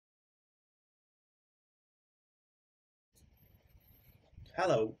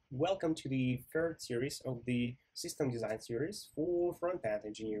Hello, welcome to the third series of the system design series for front-end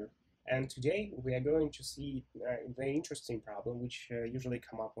engineer. And today we are going to see a very interesting problem which usually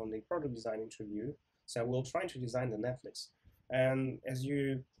come up on the product design interview. So we'll try to design the Netflix. And as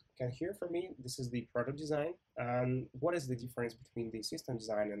you can hear from me, this is the product design. And what is the difference between the system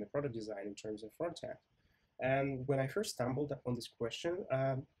design and the product design in terms of front-end? And when I first stumbled upon this question,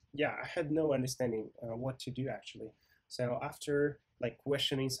 yeah, I had no understanding what to do actually. So after like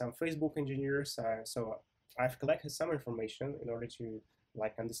questioning some Facebook engineers, so I've collected some information in order to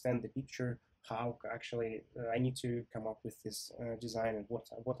like understand the picture, how actually I need to come up with this design and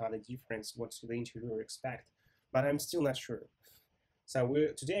what are the difference, what do the interviewer expect, but I'm still not sure. So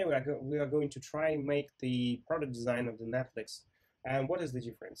today we are going to try and make the product design of the Netflix. And what is the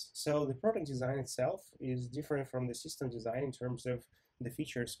difference? So the product design itself is different from the system design in terms of the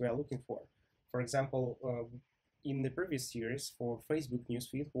features we are looking for. For example, in the previous series for Facebook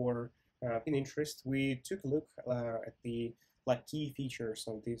newsfeed or Pinterest, we took a look at the like key features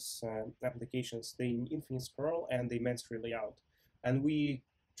of these applications, the infinite scroll and the Mansory Layout, and we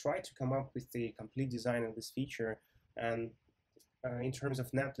tried to come up with the complete design of this feature. And in terms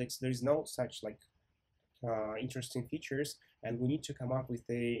of Netflix, there is no such like interesting features, and we need to come up with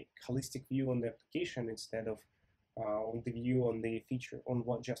a holistic view on the application instead of on the view on the feature on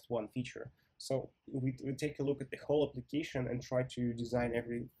just one feature. So we take a look at the whole application and try to design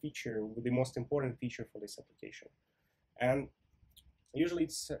every feature with the most important feature for this application. And usually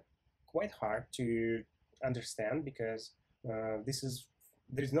it's quite hard to understand because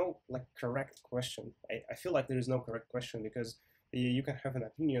there's no like correct question. I feel like there is no correct question because you can have an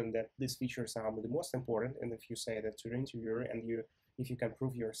opinion that these features are the most important, and if you say that to the interviewer and if you can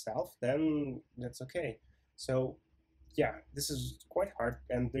prove yourself, then that's okay. So yeah, this is quite hard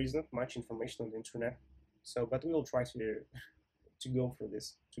and there is not much information on the internet, so but we will try to go through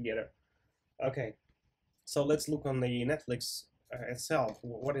this together. Okay, so let's look on the Netflix itself,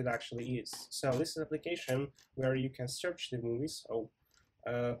 what it actually is. So this is an application where you can search the movies.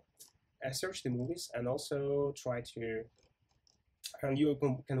 I search the movies and also try to and you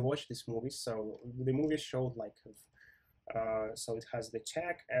can watch these movies. So the movies showed like so it has the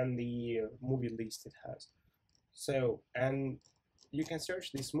tag and the movie list it has. So and you can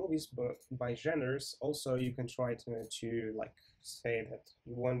search these movies by genres. Also you can try to like say that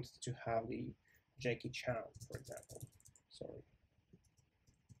you want to have the Jackie Chan, for example. Sorry,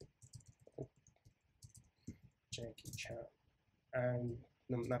 Jackie Chan. And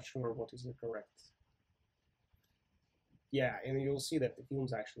I'm not sure what is the correct. Yeah, and you'll see that the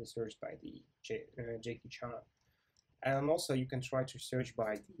film's actually searched by the Jackie Chan. And also you can try to search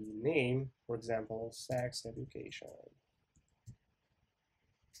by the name, for example, sex education.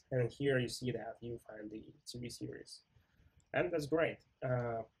 And here you see that you find the TV series. And that's great.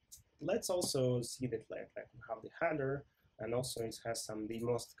 Let's also see that like we have the header, and also it has some the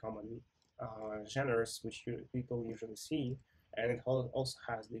most common genres which people usually see, and it also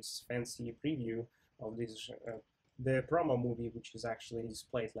has this fancy preview of this the promo movie, which is actually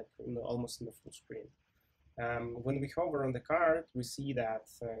displayed like almost in the full screen. When we hover on the card, we see that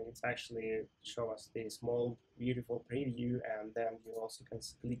it's actually show us the small beautiful preview, and then you also can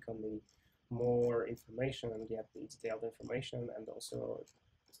click on the more information and get the detailed information, and also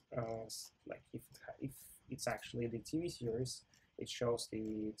like if it's actually the TV series, it shows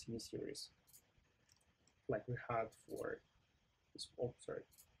the TV series like we had for this. Oh, sorry.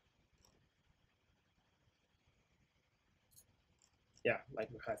 Yeah, like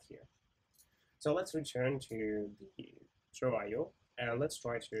we had here. So let's return to the Draw.io and let's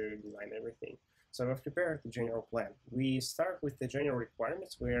try to design everything. So I've prepared the general plan. We start with the general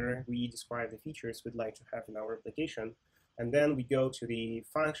requirements where we describe the features we'd like to have in our application, and then we go to the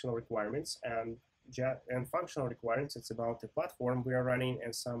functional requirements, and functional requirements, it's about the platform we are running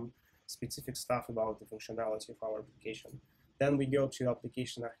and some specific stuff about the functionality of our application. Then we go to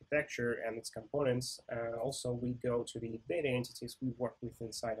application architecture and its components. Also, we go to the data entities we work with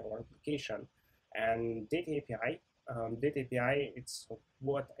inside our application. And data API. Data API, it's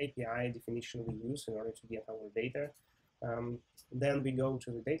what API definition we use in order to get our data. Then we go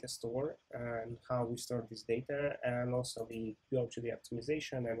to the data store and how we store this data, and also we go to the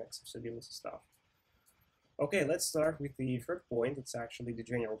optimization and accessibility stuff. Okay, let's start with the third point. It's actually the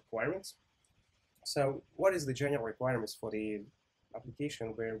general requirements. So what is the general requirements for the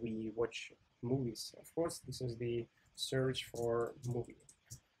application where we watch movies? Of course, this is the search for movie.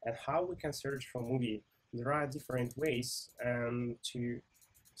 And how we can search for movie, there are different ways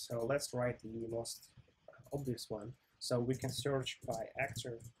so let's write the most obvious one. So we can search by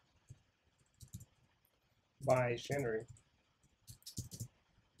actor, by genre,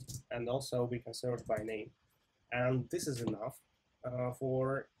 and also we can search by name. And this is enough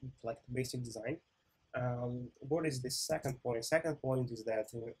for like basic design. What is the second point? Second point is that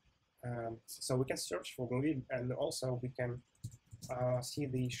so we can search for movie, and also we can see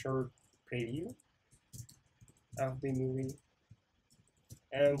the short preview of the movie,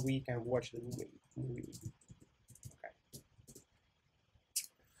 and we can watch the movie. Okay.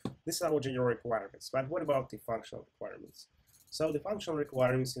 This is our general requirements, but what about the functional requirements? So the functional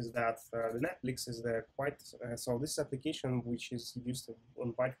requirements is that the Netflix is the so this application which is used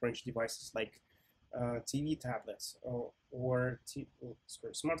on wide range devices like TV tablets or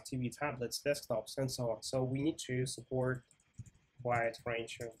smart TV tablets, desktops, and so on. So we need to support wide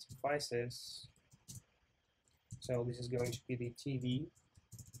range of devices. So this is going to be the TV,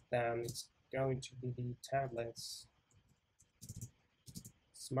 then it's going to be the tablets,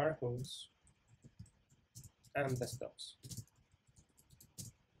 smartphones, and desktops.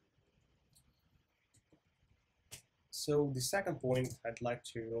 So the second point I'd like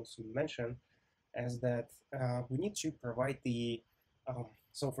to also mention is that we need to provide the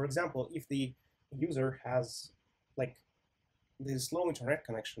so for example, if the user has like the slow internet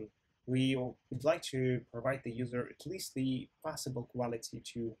connection, we would like to provide the user at least the possible quality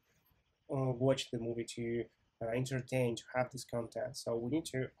to watch the movie, to entertain, to have this content. So we need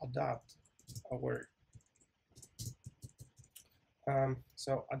to adapt our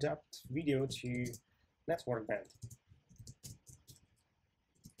adapt video to network band.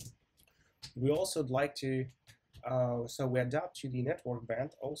 We also would like to so we adapt to the network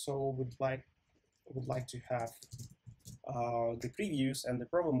band. Also would like to have the previews and the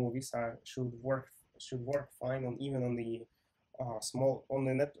promo movies should work fine on even on the small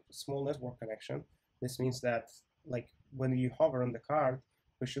network connection. This means that like when you hover on the card,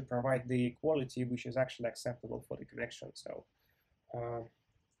 we should provide the quality which is actually acceptable for the connection. So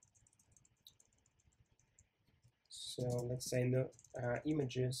so let's say no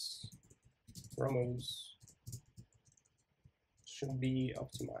images, promos should be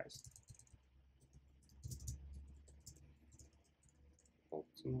optimized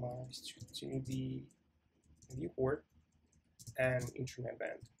to the viewport and internet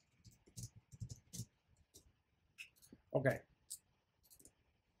band. Okay,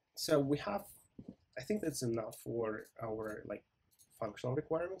 so we have, I think that's enough for our like functional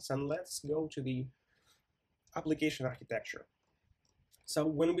requirements, and let's go to the application architecture. So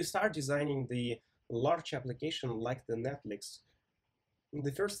when we start designing the large application like the Netflix,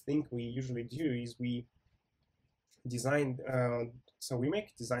 the first thing we usually do is we design, so we make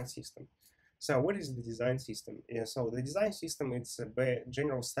a design system. So what is the design system? So the design system is a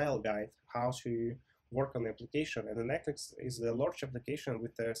general style guide how to work on the application, and the Netflix is a large application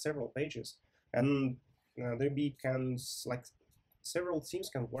with several pages, and like several teams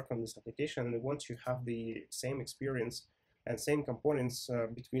can work on this application, and they want to have the same experience and same components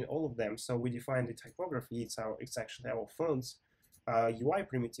between all of them. So we define the typography. It's actually our fonts, UI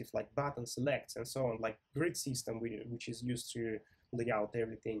primitive like button selects and so on, like grid system which is used to lay out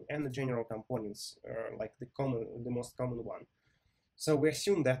everything, and the general components like the most common one. So we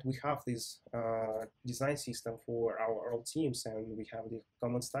assume that we have this design system for our all teams, and we have the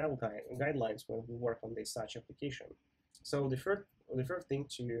common style guidelines when we work on this such application. So the first thing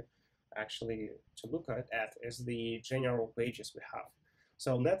to look at is the general pages we have.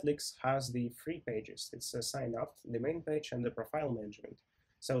 So Netflix has the three pages. It's a sign up, the main page, and the profile management.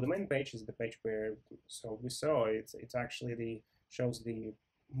 So the main page is the page where, so we saw it actually shows the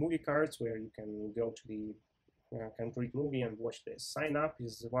movie cards where you can go to the concrete movie and watch this. Sign up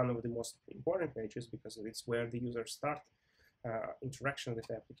is one of the most important pages because it's where the users start interaction with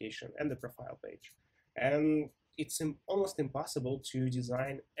the application, and the profile page. And it's almost impossible to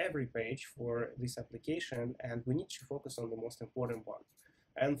design every page for this application, and we need to focus on the most important one.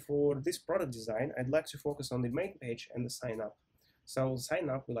 And for this product design, I'd like to focus on the main page and the sign up. So sign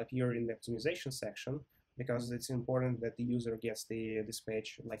up will appear in the optimization section because it's important that the user gets this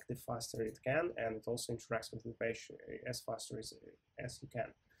page like the faster it can, and it also interacts with the page as faster as you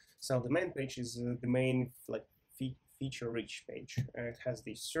can. So the main page is the main like feature-rich page. It has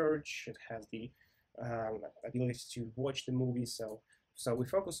the search, it has the ability to watch the movie. So we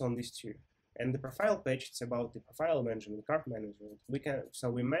focus on these two. And the profile page, it's about the profile management, card management.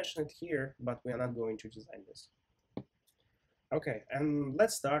 We mention it here, but we are not going to design this. Okay, and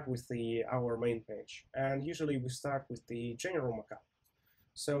let's start with our main page. And usually we start with the general mockup.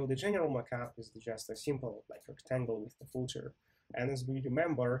 So the general mockup is just a simple like rectangle with the footer. And as we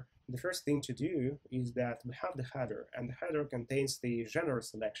remember, the first thing to do is that we have the header, and the header contains the genre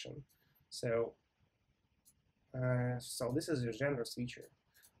selection. So this is a genre feature.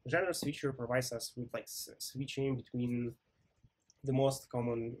 Genre switcher provides us with like switching between the most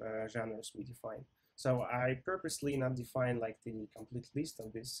common genres we define. So I purposely not define like the complete list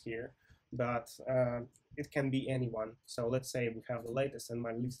of this here, but it can be anyone. So let's say we have the latest in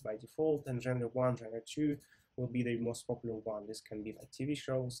my list by default, and genre 1, genre 2 will be the most popular one. This can be like TV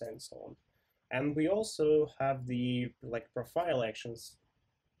shows and so on. And we also have the like profile actions.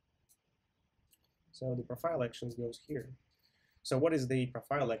 So the profile actions goes here. So what is the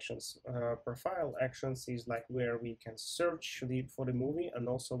profile actions? Profile actions is like where we can search for the movie, and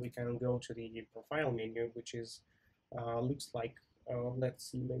also we can go to the profile menu, which is looks like let's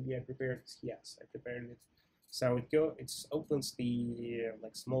see, maybe I prepared this. Yes, I prepared it. So it opens the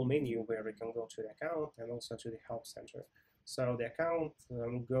like small menu where we can go to the account and also to the help center. So the account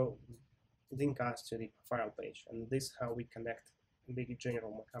go link us to the profile page, and this is how we connect the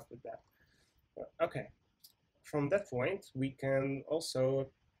general mockup with that. Okay. From that point, we can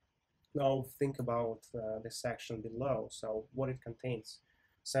also now think about the section below, so what it contains.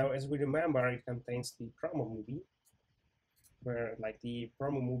 So as we remember, it contains the promo movie, where like the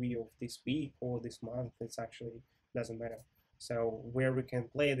promo movie of this week or this month, it's actually doesn't matter. So where we can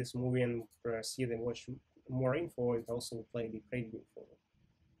play this movie and see and watch more info, and also play the preview for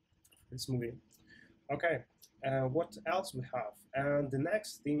this movie. Okay, what else we have? And the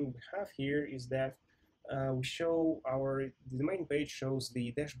next thing we have here is that we show the main page shows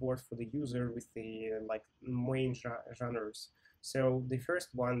the dashboard for the user with the like main genres. So the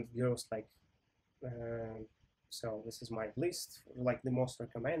first one goes like, so this is my list, like the most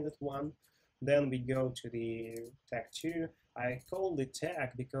recommended one. Then we go to the tag 2. I call the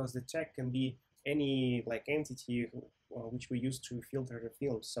tag because the tag can be any like entity which we use to filter the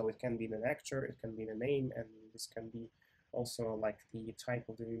films. So it can be an actor, it can be the name, and this can be also like the type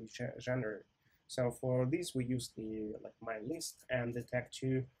of the genre. So for this we use the like my list, and the tag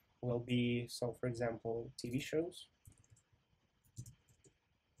 2 will be, so for example, TV shows.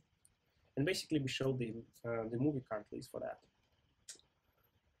 And basically we show the movie card list for that.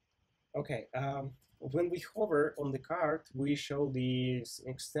 Okay, when we hover on the card, we show the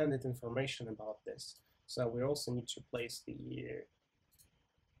extended information about this. So we also need to place the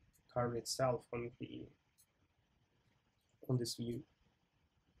card itself on this view.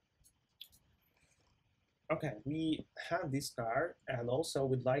 Okay, we have this card, and also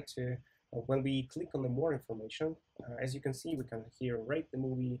we'd like to, when we click on the more information, as you can see, we can here rate the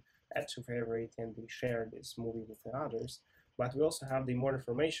movie, add to favorite, and we share this movie with the others. But we also have the more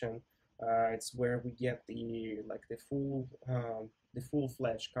information. It's where we get the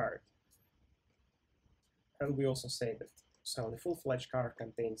full-fledged card, and we also save it. So the full-fledged card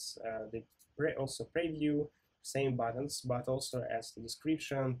contains the also preview, same buttons, but also as the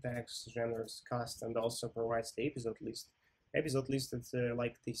description, text, genres, cast, and also provides the episode list. Episode list is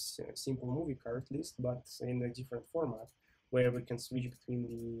like this simple movie card list, but in a different format, where we can switch between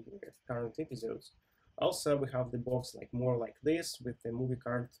the current episodes. Also, we have the box like more like this with the movie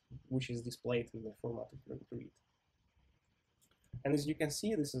card, which is displayed in the format of read. And as you can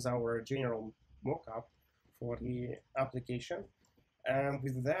see, this is our general mockup for the application. And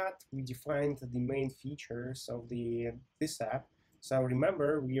with that, we defined the main features of this app. So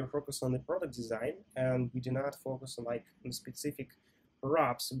remember, we are focused on the product design, and we do not focus on on specific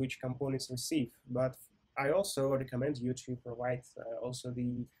wraps which components receive. But I also recommend you to provide also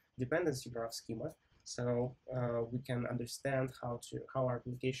the dependency graph schema, so we can understand how our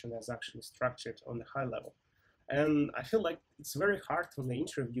application is actually structured on the high level. And I feel like it's very hard on the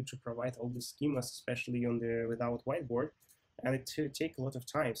interview to provide all the schemas, especially on the without whiteboard, and it take a lot of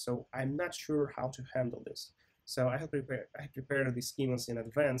time. So I'm not sure how to handle this. So I prepared the schemas in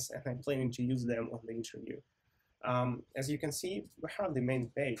advance, and I'm planning to use them on the interview. As you can see, we have the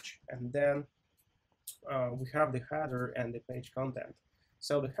main page, and then we have the header and the page content.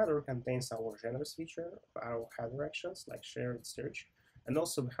 So the header contains our genres feature, our header actions like share and search, and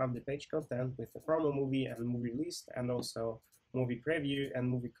also we have the page content with the promo movie and movie list, and also movie preview and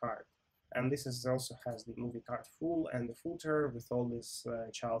movie card. And this also has the movie card full and the footer with all these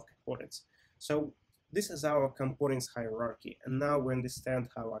child components. So this is our components hierarchy, and now we understand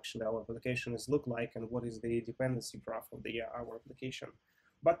how actually our application look like and what is the dependency graph of our application.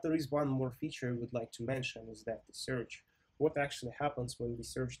 But there is one more feature we'd like to mention, is that the search. What actually happens when we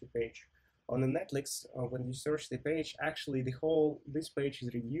search the page? On the Netflix, when you search the page, actually this page is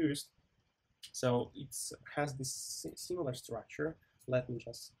reused. So it has this similar structure. Let me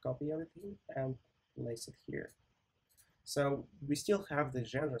just copy everything and place it here. So we still have the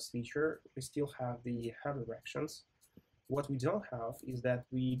genres feature, we still have the header actions. What we don't have is that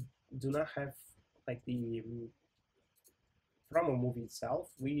we do not have like the promo movie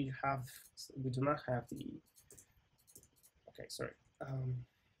itself, we do not have the. Okay, sorry.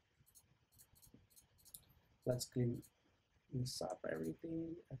 Let's clean this up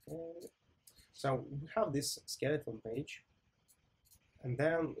everything. Okay. So we have this skeleton page, and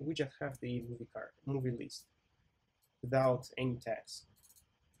then we just have the movie list without any tags.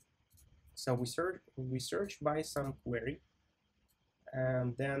 So we search by some query,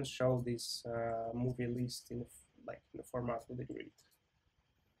 and then show this movie list in the format of the grid.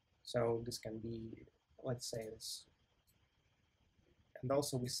 So this can be, let's say this, and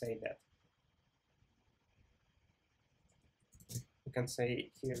also we say that we can say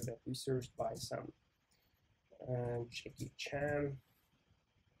here that we searched by some Jackie Chan,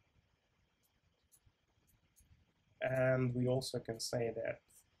 and we also can say that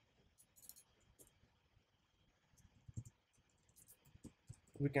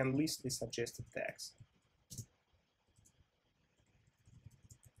we can list the suggested tags.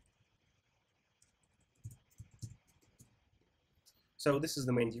 So this is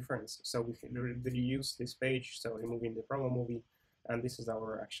the main difference. So we reuse this page, so removing the promo movie, and this is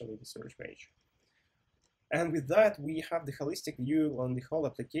actually the search page. And with that, we have the holistic view on the whole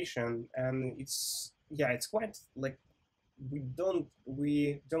application, and it's quite like we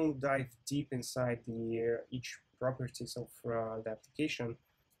don't dive deep inside the each properties of the application,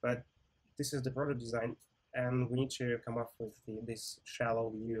 but this is the product design, and we need to come up with this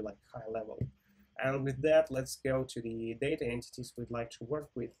shallow view, like high level. And with that, let's go to the data entities we'd like to work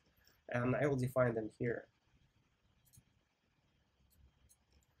with, and I will define them here.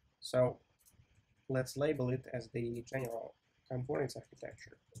 So let's label it as the general components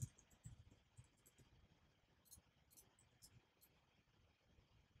architecture.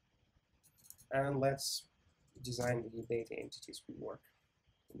 And let's design the data entities we work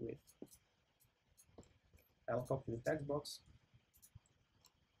with. I'll copy the text box.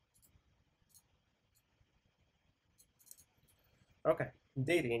 Okay,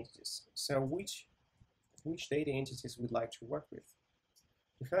 data entities. So which data entities we'd like to work with?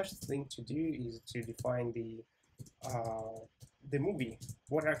 The first thing to do is to define the movie,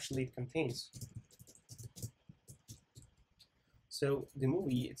 what actually it contains. So the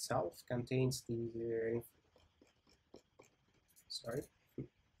movie itself contains the sorry.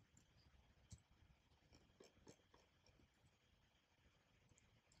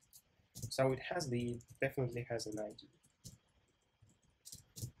 So it definitely has an ID.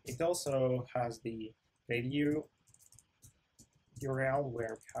 It also has the radio URL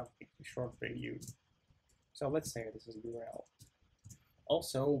where we have the short radio. So let's say this is URL.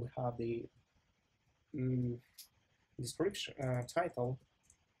 Also, we have the description title.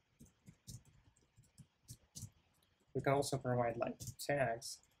 We can also provide like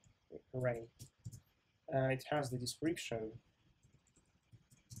tags, array. It has the description.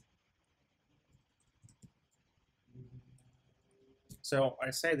 So I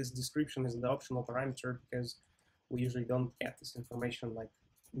say this description is the optional parameter because we usually don't get this information like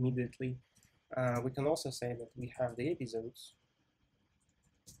immediately. We can also say that we have the episodes.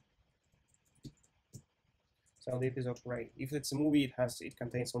 So the episode array. If it's a movie, it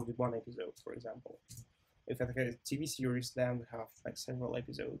contains only one episode, for example. If it's a TV series, then we have like several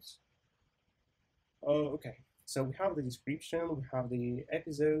episodes. Oh, okay. So we have the description, we have the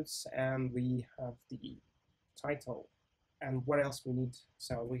episodes, and we have the title. And what else we need?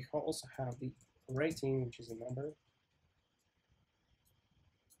 So we also have the rating, which is a number.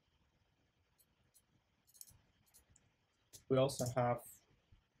 We also have,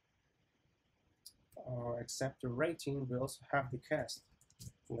 except the rating, we also have the cast,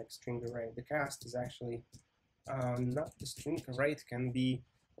 like string array. The cast is actually not the string array, it can be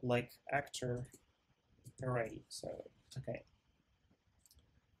like actor array. So, okay.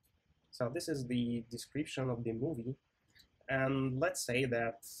 So this is the description of the movie. And let's say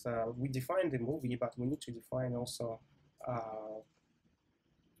that we define the movie, but we need to define also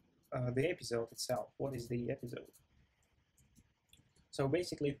the episode itself. What is the episode? So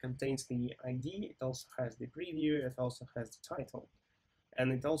basically it contains the ID, it also has the preview, it also has the title.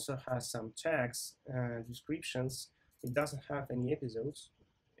 And it also has some tags, descriptions. It doesn't have any episodes.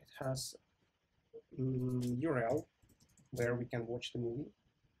 It has URL where we can watch the movie.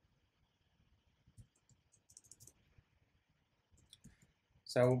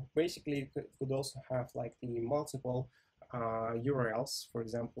 So basically, it could also have like the multiple URLs. For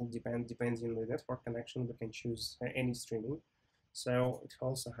example, depending on the network connection, we can choose any streaming. So it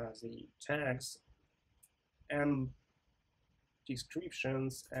also has the tags and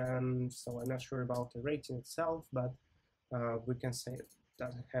descriptions, and so I'm not sure about the rating itself, but we can say it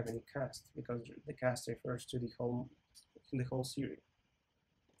doesn't have any cast because the cast refers to the whole in the whole series.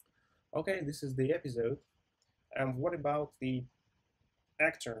 Okay, this is the episode. And what about the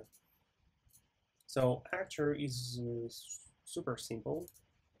actor? So actor is super simple.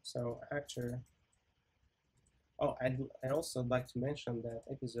 So actor. Oh, I also like to mention that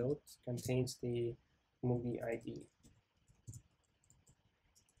episode contains the movie ID.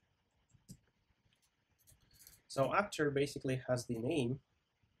 So actor basically has the name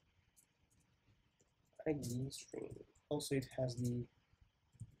ID string. Also, it has the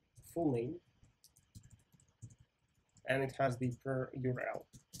full name, and it has the URL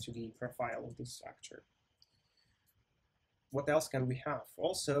to the profile of this actor. What else can we have?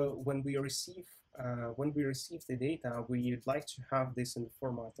 Also, when we receive the data, we'd like to have this in the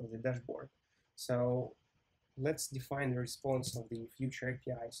format of the dashboard. So let's define the response of the future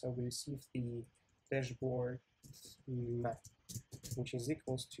API. So we receive the dashboard map, which is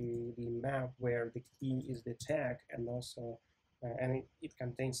equals to the map where the key is the tag, and also it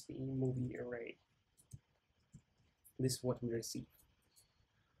contains the movie array. This is what we receive.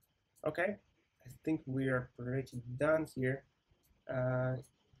 Okay, I think we are pretty done here.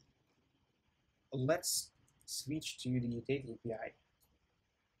 Let's switch to the data API.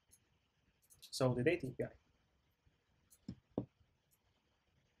 So the data API.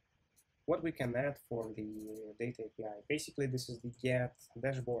 What we can add for the data API. Basically, this is the get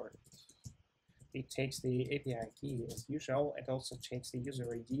dashboard. It takes the API key as usual. It also takes the user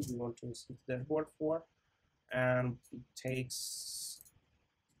ID we want to receive the dashboard for, and it takes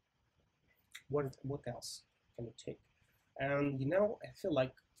what else can it take? And you know, I feel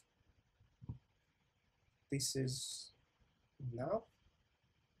like this is now.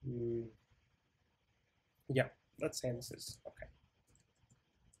 Yeah, let's say this is okay.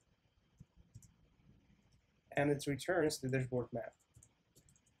 And it returns the dashboard map.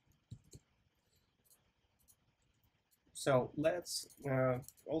 So let's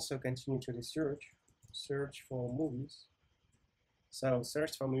also continue to the search for movies. So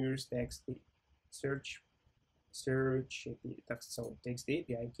search for movies takes the search so it takes the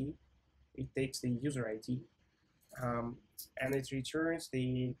API key, it takes the user ID, and it returns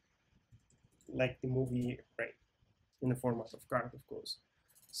the movie array in the format of card, of course.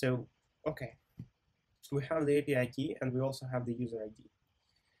 So okay, we have the API key and we also have the user ID.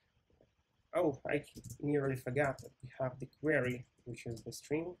 Oh, I nearly forgot that we have the query, which is the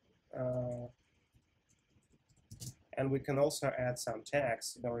string, and we can also add some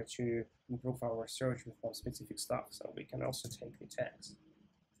tags in order to improve our search with some specific stuff. So we can also take the tags.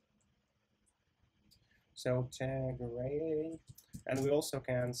 So tag array, and we also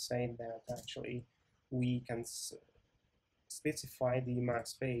can say that actually we can specify the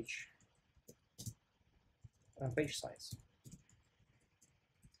max page size.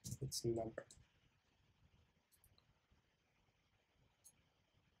 It's a number.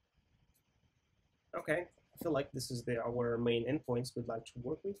 Okay, I feel like this is our main endpoints we'd like to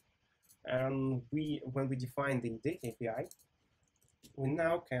work with. And when we define the data API, we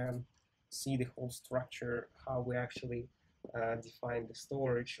now can see the whole structure, how we actually define the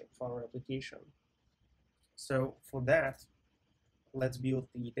storage of our application. So for that, let's build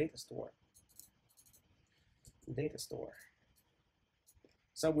the data store.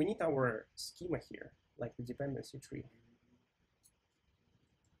 So we need our schema here, like the dependency tree.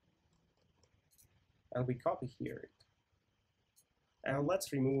 And we copy here it. And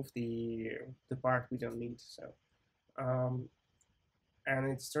let's remove the part we don't need. So,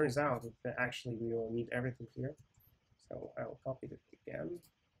 and it turns out that actually we will need everything here. So I'll copy it again.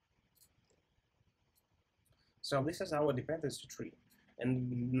 So this is our dependency tree.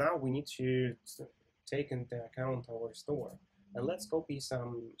 And now we need to take into account our store. And let's copy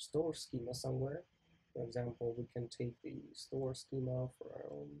some store schema somewhere. For example, we can take the store schema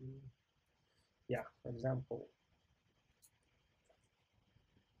from, yeah, for example,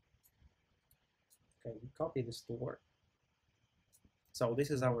 okay, we copy the store. So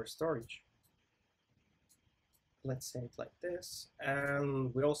this is our storage. Let's say it like this.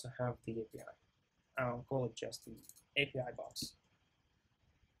 And we also have the API. I'll call it just the API box.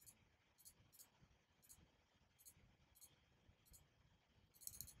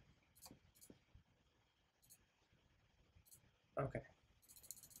 Okay.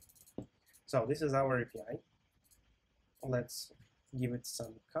 So this is our API. Let's give it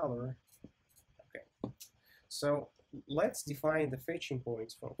some color. Okay. So let's define the fetching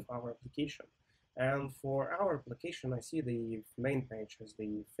points from our application. And for our application, I see the main page as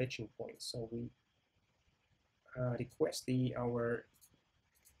the fetching point. So we request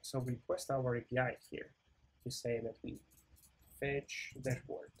our API here to say that we fetch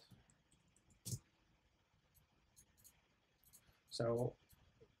dashboard. So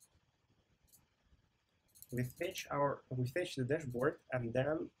we fetch the dashboard, and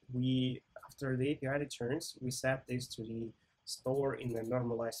then after the API returns, we set this to the store in a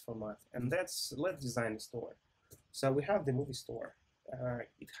normalized format. And let's design the store. So we have the movie store.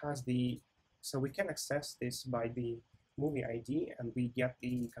 It has so we can access this by the movie ID, and we get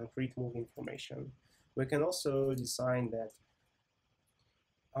the concrete movie information. We can also design that.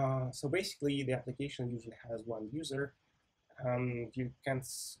 So basically, the application usually has one user. You can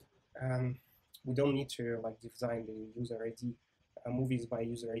we don't need to like design the user ID movies by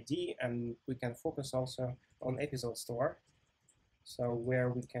user ID, and we can focus also on episode store, so where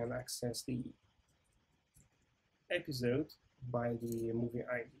we can access the episode by the movie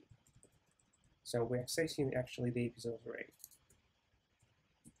ID. So we're accessing actually the episode array.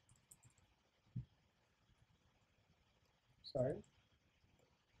 Sorry.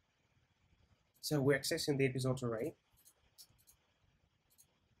 So we're accessing the episode array.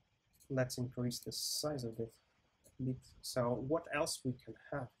 Let's increase the size of it a bit. So what else we can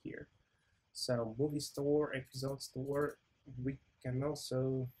have here? So movie store, episode store, we can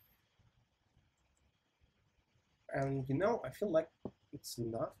also, and I feel like it's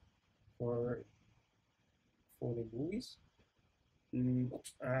enough for the movies.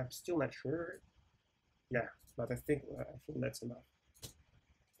 I'm still not sure. Yeah, but I feel that's enough.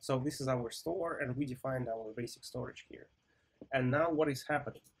 So this is our store, and we defined our basic storage here. And now what is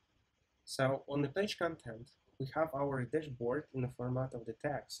happening? So on the page content, we have our dashboard in the format of the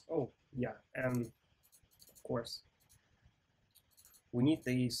tags. Oh, yeah, and of course, we need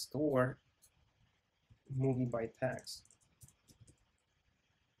the store movie by tags.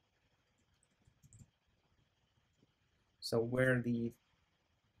 So where we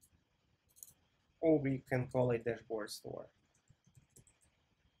can call it dashboard store,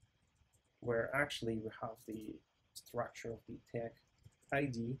 where actually we have the structure of the tag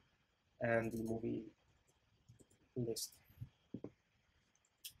ID and the movie list.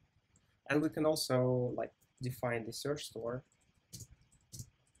 And we can also like define the search store,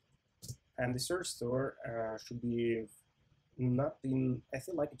 and the search store should be not in, I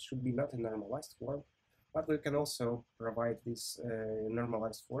feel like it should be not in normalized form, but we can also provide this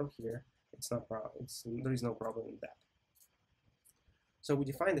normalized form here. There is no problem with that. So we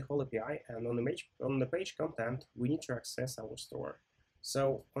define the whole API, and on the page content, we need to access our store.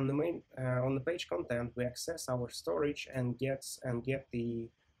 So on the page content, we access our storage and get the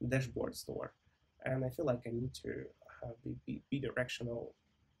dashboard store. And I feel like I need to have the bidirectional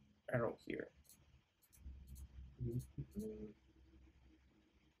arrow here.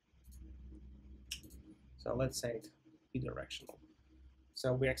 So let's say it bidirectional.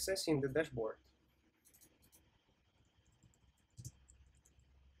 So we're accessing the dashboard.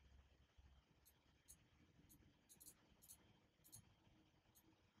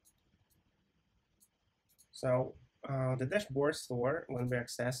 So the dashboard store, when we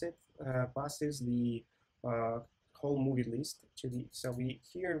access it, passes the whole movie list to the. So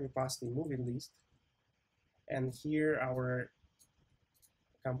here we pass the movie list, and here our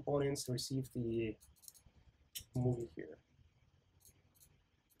components receive the movie here.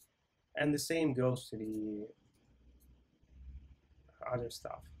 And the same goes to the other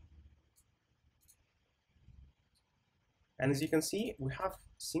stuff. And as you can see, we have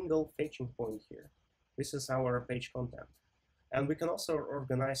single fetching point here. This is our page content. And we can also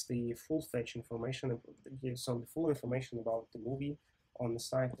organize the full fetch information, so the full information about the movie on the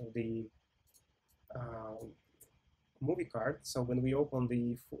side of the movie card. So when we open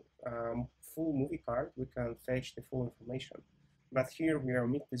the full movie card, we can fetch the full information. But here we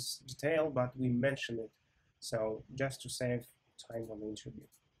omit this detail, but we mention it. So just to save time on the interview.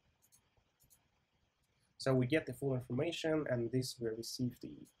 So we get the full information, and this will receive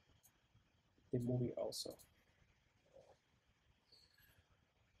the movie also.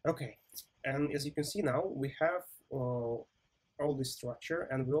 Okay, and as you can see now, we have all this structure,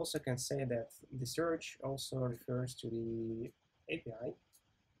 and we also can say that the search also refers to the API,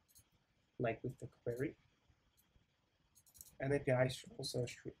 like with the query. And API should also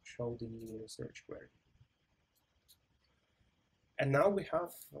show the search query. And now we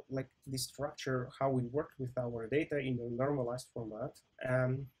have like the structure, how we work with our data in a normalized format.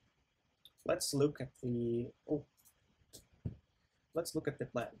 And let's look at the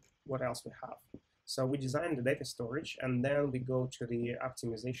plan. What else we have? So we design the data storage, and then we go to the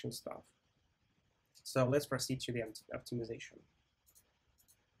optimization stuff. So let's proceed to the optimization.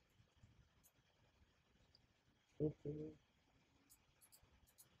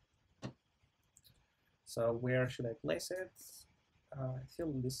 So where should I place it? I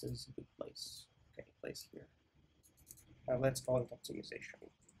feel this is a good place. Okay, place here. Let's call it optimization.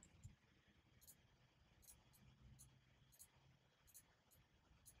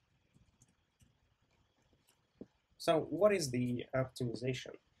 So what is the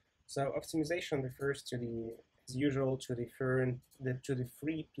optimization? So optimization refers to the, as usual, to the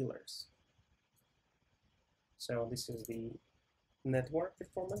three pillars. So this is the network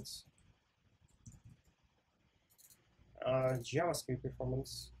performance, JavaScript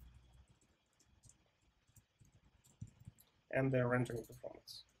performance, and the rendering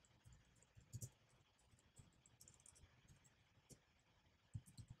performance.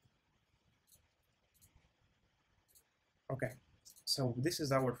 Okay, so this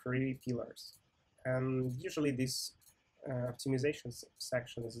is our three pillars, and usually this optimization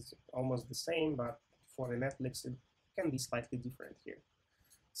section is almost the same, but for the Netflix it can be slightly different here.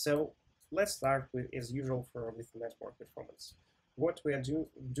 So let's start with, as usual, with network performance. What we are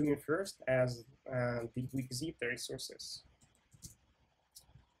doing first, as we zip the resources.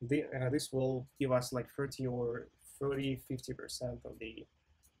 This will give us like 30 or 50% of the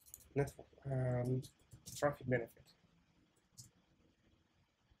network traffic benefit.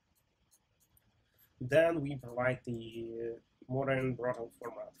 Then we provide the modern Brotal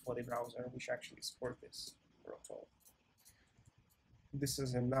format for the browser, which actually supports this Brotal. This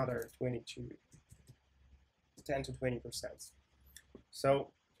is another 10 to 20%.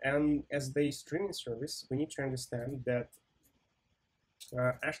 So, and as the streaming service, we need to understand that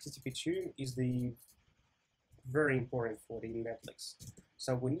HTTP2 is the very important for the Netflix.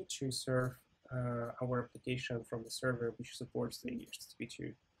 So we need to serve our application from the server which supports the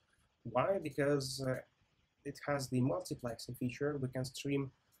HTTP2. Why? Because it has the multiplexing feature. We can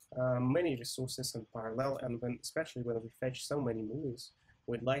stream many resources in parallel, and especially when we fetch so many movies,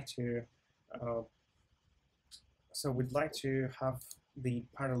 we'd like to have the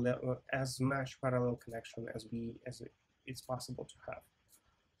parallel, as much parallel connection as it's possible to have.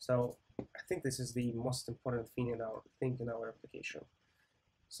 So I think this is the most important thing in our application.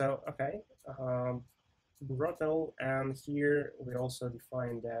 So okay, Brotal, and here we also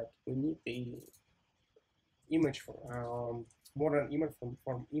define that we need the image for modern image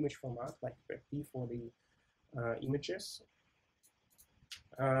image format like WebP for the images.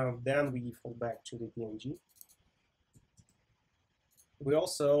 Then we fall back to the PNG. We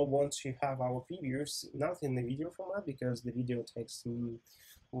also want to have our previews not in the video format because the video takes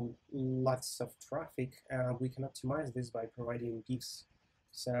lots of traffic. We can optimize this by providing GIFs.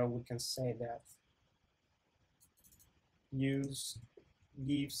 So we can say that use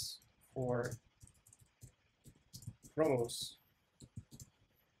GIFs for promos.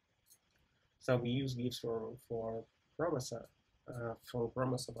 So we use GIFs for promos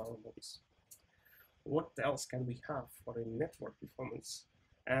of our movies. What else can we have for the network performance?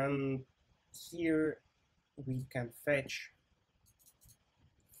 And here we can fetch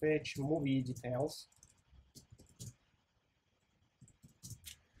movie details.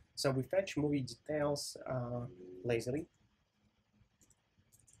 So we fetch movie details lazily.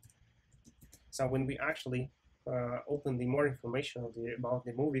 So when we actually open the more information about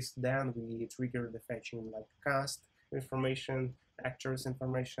the movies, then we trigger the fetching like cast information, actors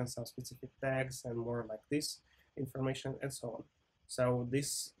information, some specific tags, and more like this information, and so on. So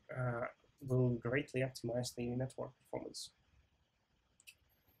this will greatly optimize the network performance.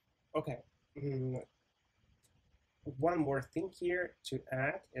 Okay. One more thing here to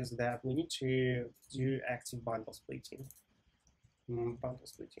add is that we need to do active bundle splitting.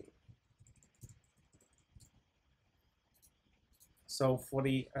 So for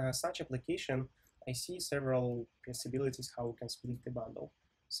the such application, I see several possibilities how we can split the bundle.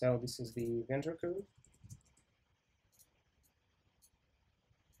 So this is the vendor code.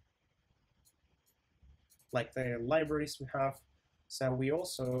 Like the libraries we have. So we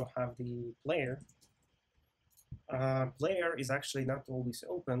also have the player. Player is actually not always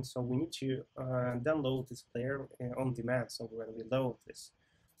open, so we need to download this player on demand. So when we load this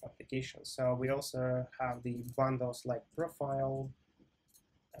application, so we also have the bundles like profile,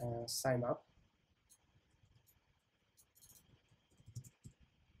 sign up,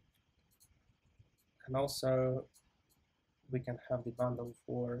 and also we can have the bundle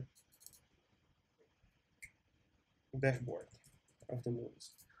for dashboard of the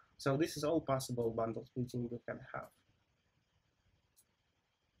movies. So this is all possible bundle splitting we can have.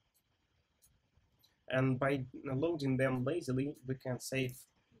 And by loading them lazily, we can save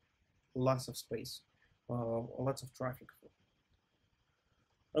lots of space, lots of traffic.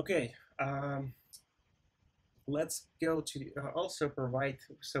 Okay, let's go to also provide,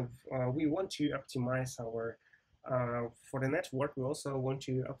 so we want to optimize our, for the network, we also want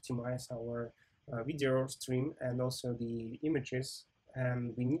to optimize our video stream and also the images,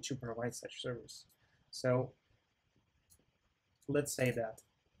 and we need to provide such service. So let's say that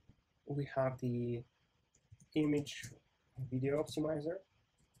we have the image video optimizer.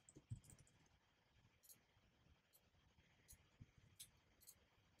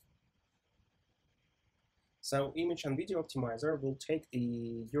 So image and video optimizer will take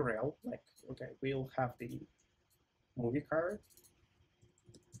the URL, like, okay, we'll have the movie card.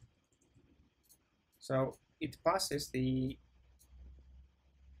 So it passes the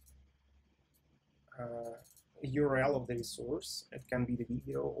URL of the resource. It can be the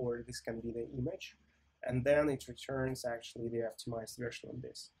video or this can be the image. And then it returns actually the optimized version of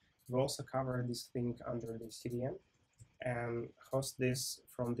this. We also cover this thing under the CDN and host this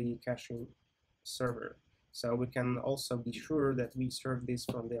from the caching server. So we can also be sure that we serve this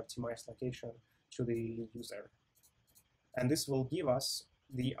from the optimized location to the user. And this will give us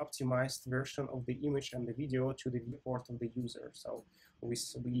the optimized version of the image and the video to the viewport of the user. So we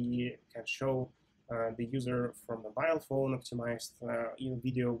can show the user from a mobile phone optimized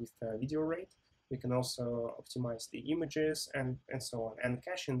video with video rate. We can also optimize the images and so on. And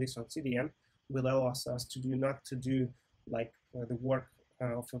caching this on CDN will allow us to not to do like the work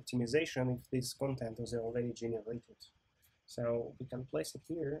of optimization if this content is already generated. So we can place it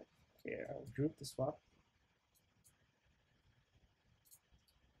here. Okay, I'll group the swap.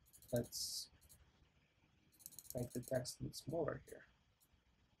 Let's make the text a bit smaller here.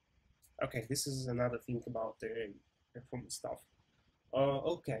 Okay, this is another thing about the performance stuff.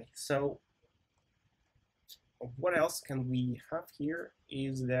 Okay, so what else can we have here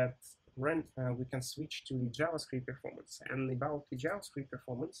is that we can switch to the JavaScript performance. And about the JavaScript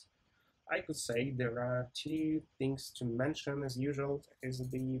performance, I could say there are two things to mention as usual.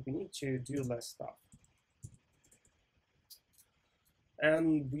 We need to do less stuff.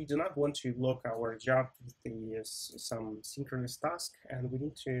 And we do not want to block our job with some synchronous task, and we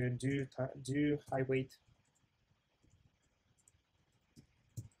need to do high weight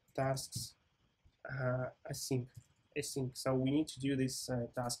tasks async. So we need to do this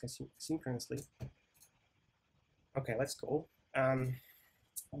task asynchronously. Okay, let's go.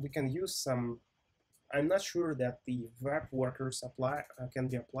 We can use some. I'm not sure that the web workers can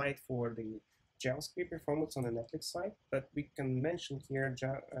be applied for the JavaScript performance on the Netflix side, but we can mention here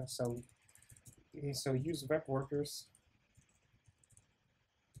so use web workers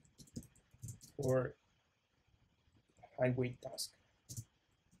for high weight task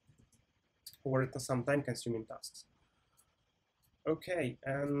or some time consuming tasks. Okay,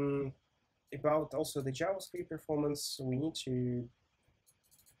 and about also the JavaScript performance, we need to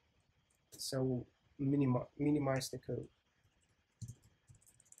minimize the code.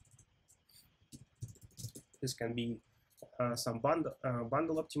 This can be some bundle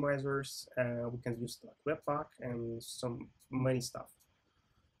optimizers. We can use like Webpack and some many stuff.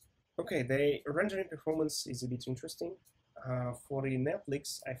 Okay, the rendering performance is a bit interesting. For the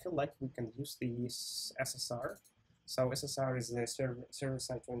Netflix, I feel like we can use the SSR. So SSR is the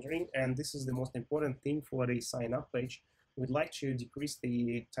server-side rendering, and this is the most important thing for the sign-up page. We'd like to decrease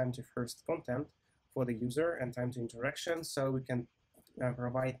the time to first content for the user and time to interaction, so we can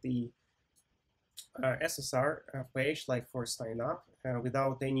provide the SSR page like for sign-up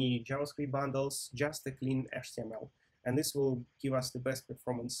without any JavaScript bundles, just a clean HTML. And this will give us the best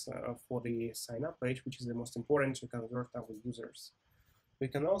performance for the sign-up page, which is the most important to convert our users. We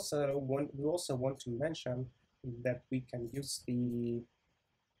also want to mention that we can use the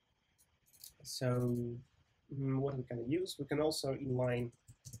what we can use. We can also inline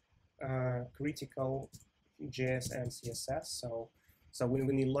critical JS and CSS. So when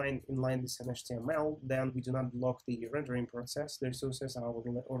we inline this in HTML, then we do not block the rendering process. The resources are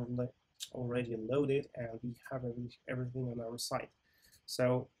already loaded, and we have everything on our side.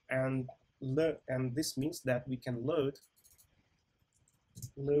 So and this means that we can load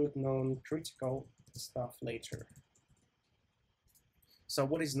non-critical stuff later. So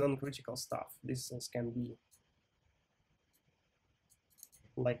what is non-critical stuff? This can be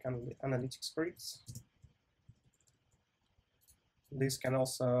like analytic scripts. This can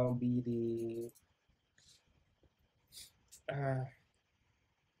also be the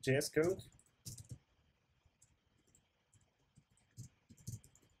JS code.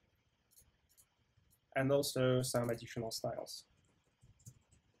 And also some additional styles.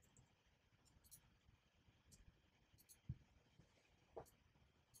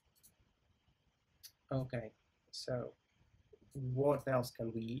 Okay, so what else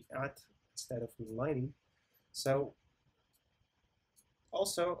can we add instead of inlining? So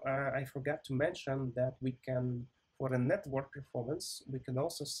also, I forgot to mention that we can, For the network performance, we can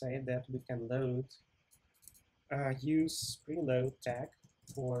also say that we can use preload tag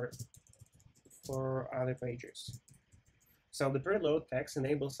for other pages. So the preload text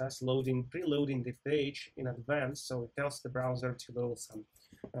enables us preloading the page in advance, so it tells the browser to load some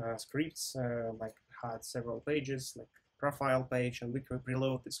scripts, like had several pages, like profile page, and we can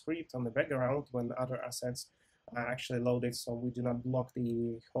preload the script on the background when the other assets are actually loaded, so we do not block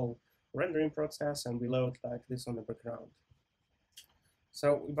the whole rendering process, and we load like this on the background.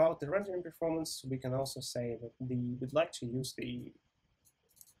 So about the rendering performance, we can also say that we'd like to use the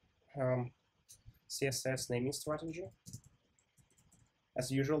CSS naming strategy. As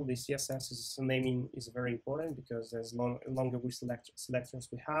usual, the CSS naming is very important because as longer selectors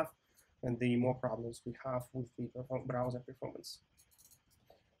we have, and the more problems we have with the browser performance.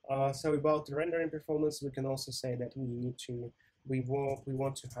 So about the rendering performance, we can also say that we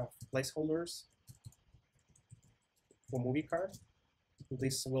want to have placeholders for movie card.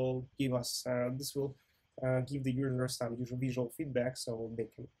 This will give us give the user some visual feedback, so they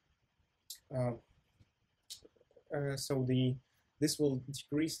can this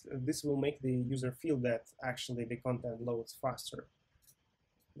will make the user feel that actually the content loads faster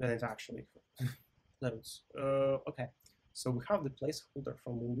than it actually loads. Okay, so we have the placeholder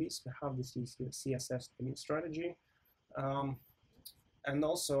for movies, we have the CSS naming strategy, and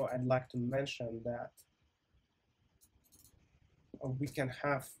also I'd like to mention that we can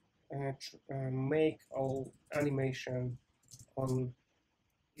have make all animation on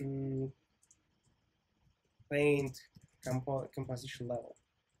paint composition level.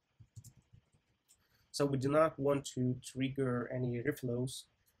 So we do not want to trigger any reflows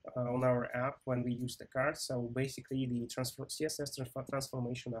on our app when we use the card. So basically, the CSS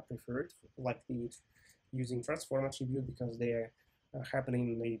transformation are preferred, like the using transform attribute, because they are happening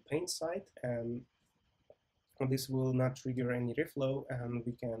in the paint side, and this will not trigger any reflow, and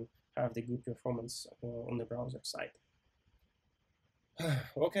we can have the good performance on the browser side.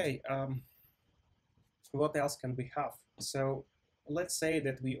 Okay. What else can we have? So let's say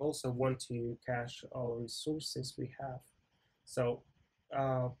that we also want to cache all resources we have. So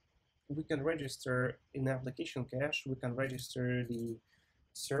we can register in application cache, we can register the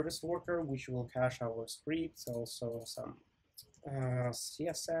service worker, which will cache our scripts, also some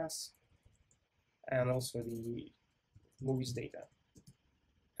CSS, and also the movies data,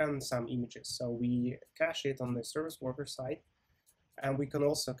 and some images. So we cache it on the service worker side. And we can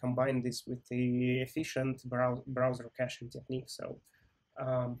also combine this with the efficient browser caching technique. So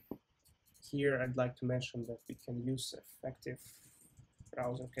here I'd like to mention that we can use effective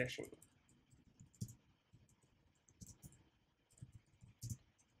browser caching.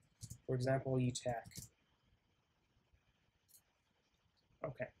 For example, UTAG.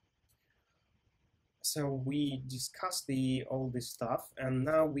 Okay. So we discussed all this stuff, and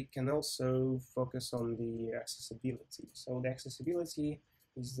now we can also focus on the accessibility. So the accessibility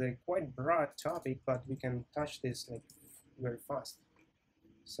is a quite broad topic, but we can touch this like very fast.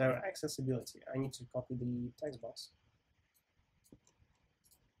 So accessibility, I need to copy the text box.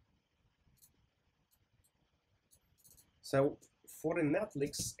 So for the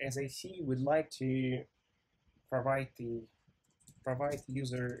Netflix, as I see, we'd like to provide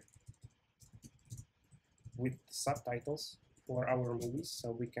user with subtitles for our movies,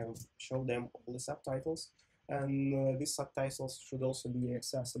 so we can show them all the subtitles, and these subtitles should also be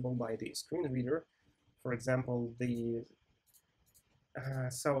accessible by the screen reader. For example,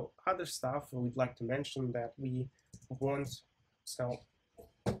 so other stuff we'd like to mention that we want. So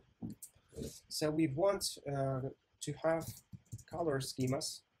we want to have color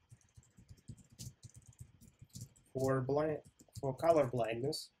schemas for color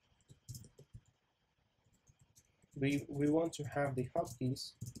blindness. We want to have the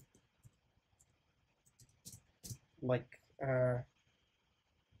hotkeys like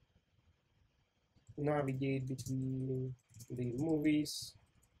navigate between the movies,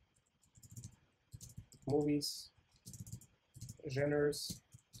 genres.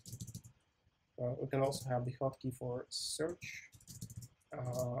 We can also have the hotkey for search,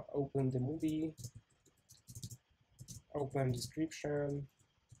 open the movie, open description,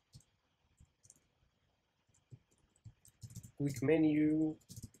 quick menu,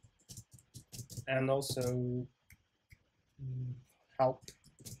 and also help,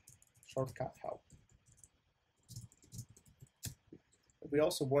 shortcut help. We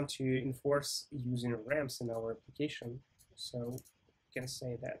also want to enforce using ramps in our application, so we can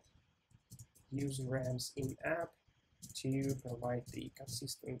say that use ramps in app to provide the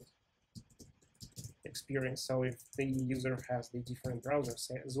consistent experience. So if the user has the different browsers,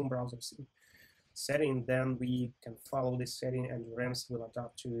 say Zoom browsers, setting, then we can follow this setting and the RAMs will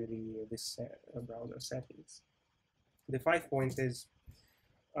adapt to this browser settings. The 5 point is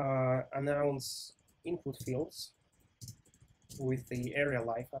announce input fields with the area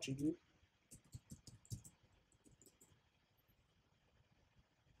life attribute.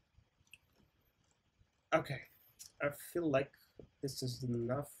 Okay, I feel like this is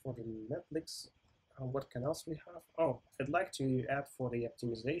enough for the Netflix. What can else we have? Oh, I'd like to add for the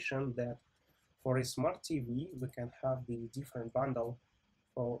optimization that for a smart TV, we can have the different bundle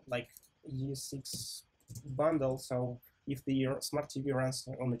for like E6 bundle. So if the smart TV runs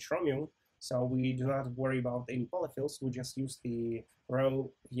on the Chromium, so we do not worry about any polyfills, we just use the raw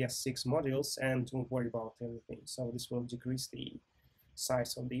ES6 modules and don't worry about everything. So this will decrease the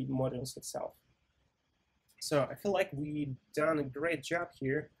size of the modules itself. So I feel like we've done a great job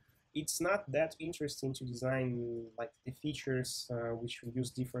here. It's not that interesting to design like the features which we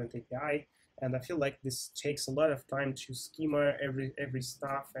use different API, and I feel like this takes a lot of time to schema every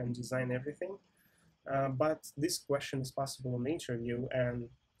stuff and design everything. But this question is possible in the interview, and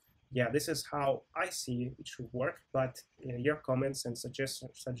yeah, this is how I see it should work. But your comments and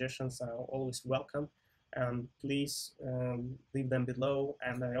suggestions are always welcome. Please leave them below,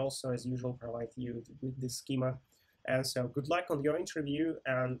 and I also, as usual, provide you with this schema. And so good luck on your interview,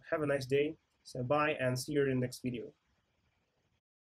 and have a nice day. So bye, and see you in the next video.